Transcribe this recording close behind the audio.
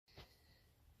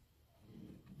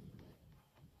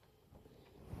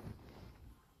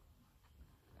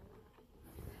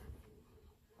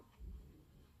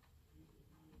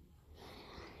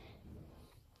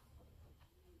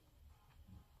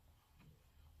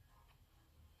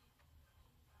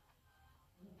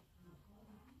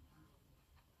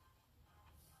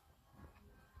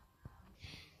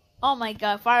Oh my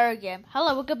god, fire game.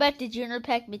 Hello, welcome back to Junior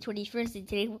Pac-Man 21st, and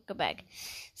today welcome back.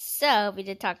 So, we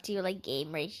did talk to you like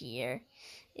game right here.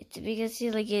 It's because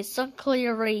you like it's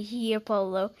unclear right here,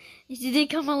 Polo. You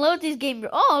didn't come alone this game.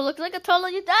 Oh, looks like I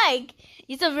told you died.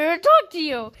 You said we would talk to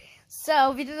you.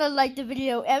 So, if you didn't like the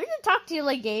video, and we didn't talk to you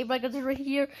like game, like it's right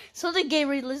here. So the game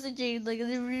right listen to you like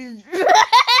look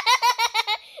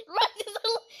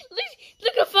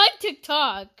at my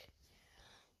TikTok.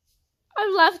 I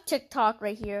love TikTok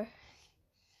right here.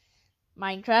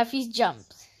 Minecraft is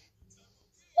jumps.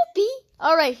 Whoopee!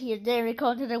 Alright, here, there we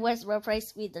go to the Westworld Price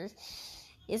Speeders.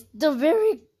 It's the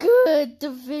very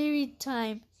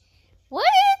time. What?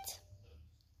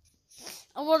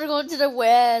 I want to go to the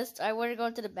west. I want to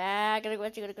go to the back. I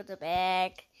want to go to the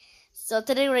back. So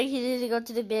today right here, to go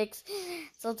to the mix.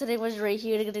 So today was right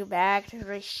here to go to the back. To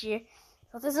right here.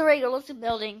 So this is a regular looking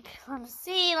building. Let's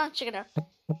see. Let's check it out.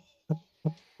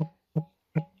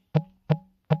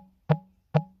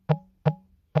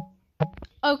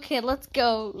 Okay, let's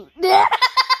go. Look at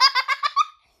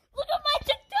my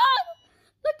TikTok.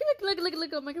 Look at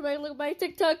my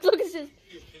TikTok. Look at this.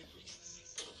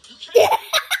 Oh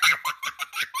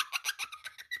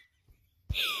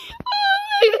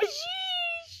my gosh.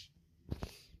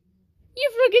 You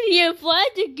freaking here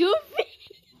flat to Goofy.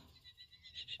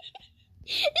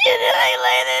 You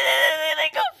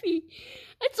like Goofy.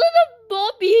 It's like a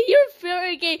Bobby. You're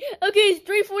very gay. Okay, it's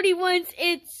 3:41.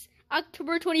 It's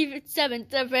October 27th.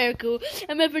 That's very cool.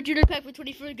 I'm for Junior Pac-Man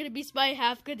 24. Gonna be spy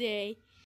half. Good day.